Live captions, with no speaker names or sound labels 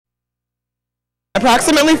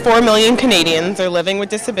Approximately 4 million Canadians are living with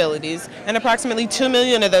disabilities, and approximately 2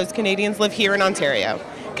 million of those Canadians live here in Ontario.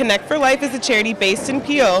 Connect for Life is a charity based in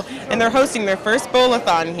Peel, and they're hosting their first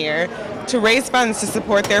Bowl-A-Thon here to raise funds to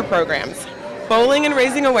support their programs. Bowling and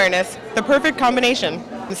raising awareness, the perfect combination.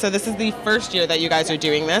 So this is the first year that you guys are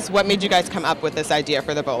doing this. What made you guys come up with this idea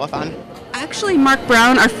for the Bowl-A-Thon? Actually, Mark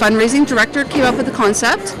Brown, our fundraising director, came up with the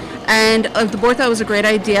concept, and the board thought it was a great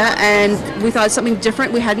idea, and we thought it's something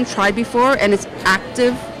different we hadn't tried before, and it's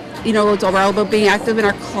active. You know, it's all about being active, and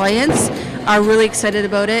our clients are really excited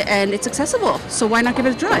about it, and it's accessible, so why not give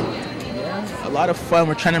it a try? Yeah, a lot of fun.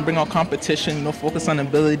 We're trying to bring out competition, focus on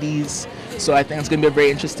abilities. So I think it's going to be a very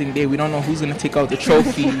interesting day. We don't know who's going to take out the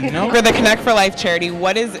trophy, For the Connect for Life charity,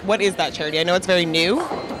 what is that charity? I know it's very new.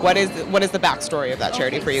 What is the backstory of that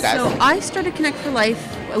charity for you guys? So I started Connect for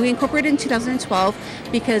Life. We incorporated in 2012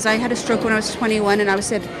 because I had a stroke when I was 21, and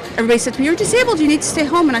everybody said to me, "You're disabled, you need to stay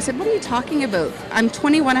home." And I said, "What are you talking about? I'm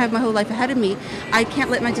 21, I have my whole life ahead of me. I can't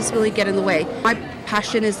let my disability get in the way." My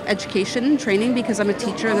passion is education and training because I'm a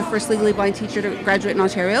teacher. I'm the first legally blind teacher to graduate in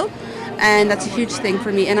Ontario, and that's a huge thing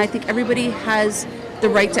for me. And I think everybody has the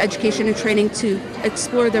right to education and training to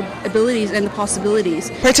explore their abilities and the possibilities.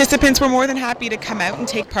 Participants were more than happy to come out and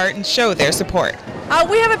take part and show their support.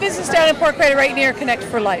 We have a business down in Port Credit right near Connect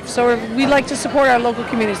for Life, so we like to support our local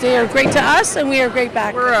communities. They are great to us, and we are great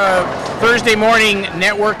back. We're a Thursday morning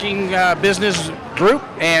networking business group,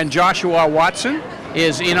 and Joshua Watson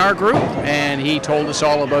is in our group, and he told us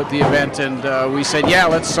all about the event, and we said, yeah,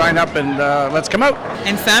 let's sign up and let's come out.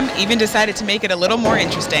 And some even decided to make it a little more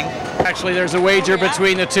interesting. Actually, there's a wager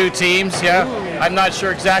between the two teams, yeah. I'm not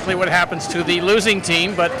sure exactly what happens to the losing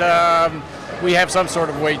team, but we have some sort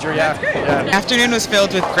of wager, yeah. The afternoon was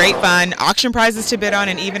filled with great fun, auction prizes to bid on,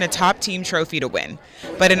 and even a top team trophy to win.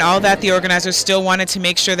 But in all that, the organizers still wanted to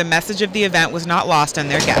make sure the message of the event was not lost on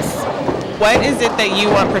their guests. What is it that you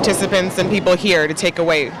want participants and people here to take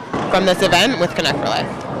away from this event with Connect for Life?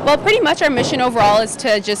 Well, pretty much our mission overall is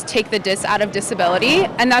to just take the dis out of disability,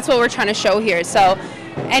 and that's what we're trying to show here. So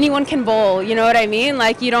anyone can bowl, you know what I mean?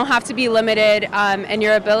 Like, you don't have to be limited in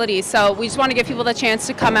your abilities. So we just want to give people the chance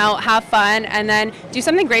to come out, have fun, and then do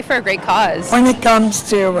something great for a great cause. When it comes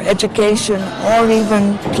to education or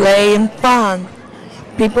even play and fun,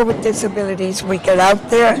 people with disabilities, we get out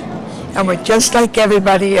there and we're just like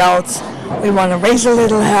everybody else. We want to raise a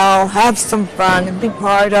little hell, have some fun, and be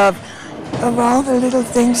part of all the little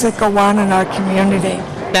things that go on in our community.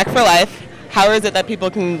 Connect for Life, how is it that people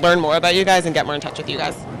can learn more about you guys and get more in touch with you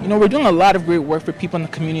guys? We're doing a lot of great work for people in the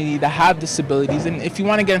community that have disabilities, and if you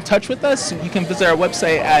want to get in touch with us, you can visit our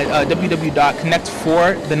website at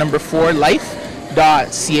www.connect4life.ca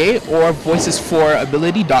or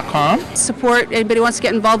voices4ability.com. Support anybody who wants to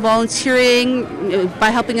get involved volunteering, by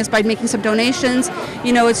helping us by making some donations.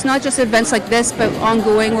 It's not just events like this, but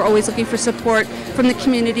ongoing. We're always looking for support from the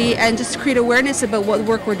community and just to create awareness about what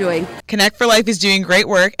work we're doing. Connect for Life is doing great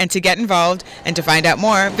work, and to get involved and to find out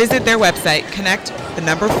more, visit their website,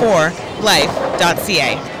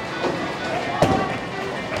 connect4life.ca.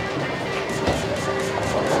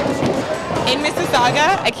 In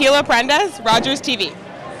Mississauga, Akila Prendes, Rogers TV.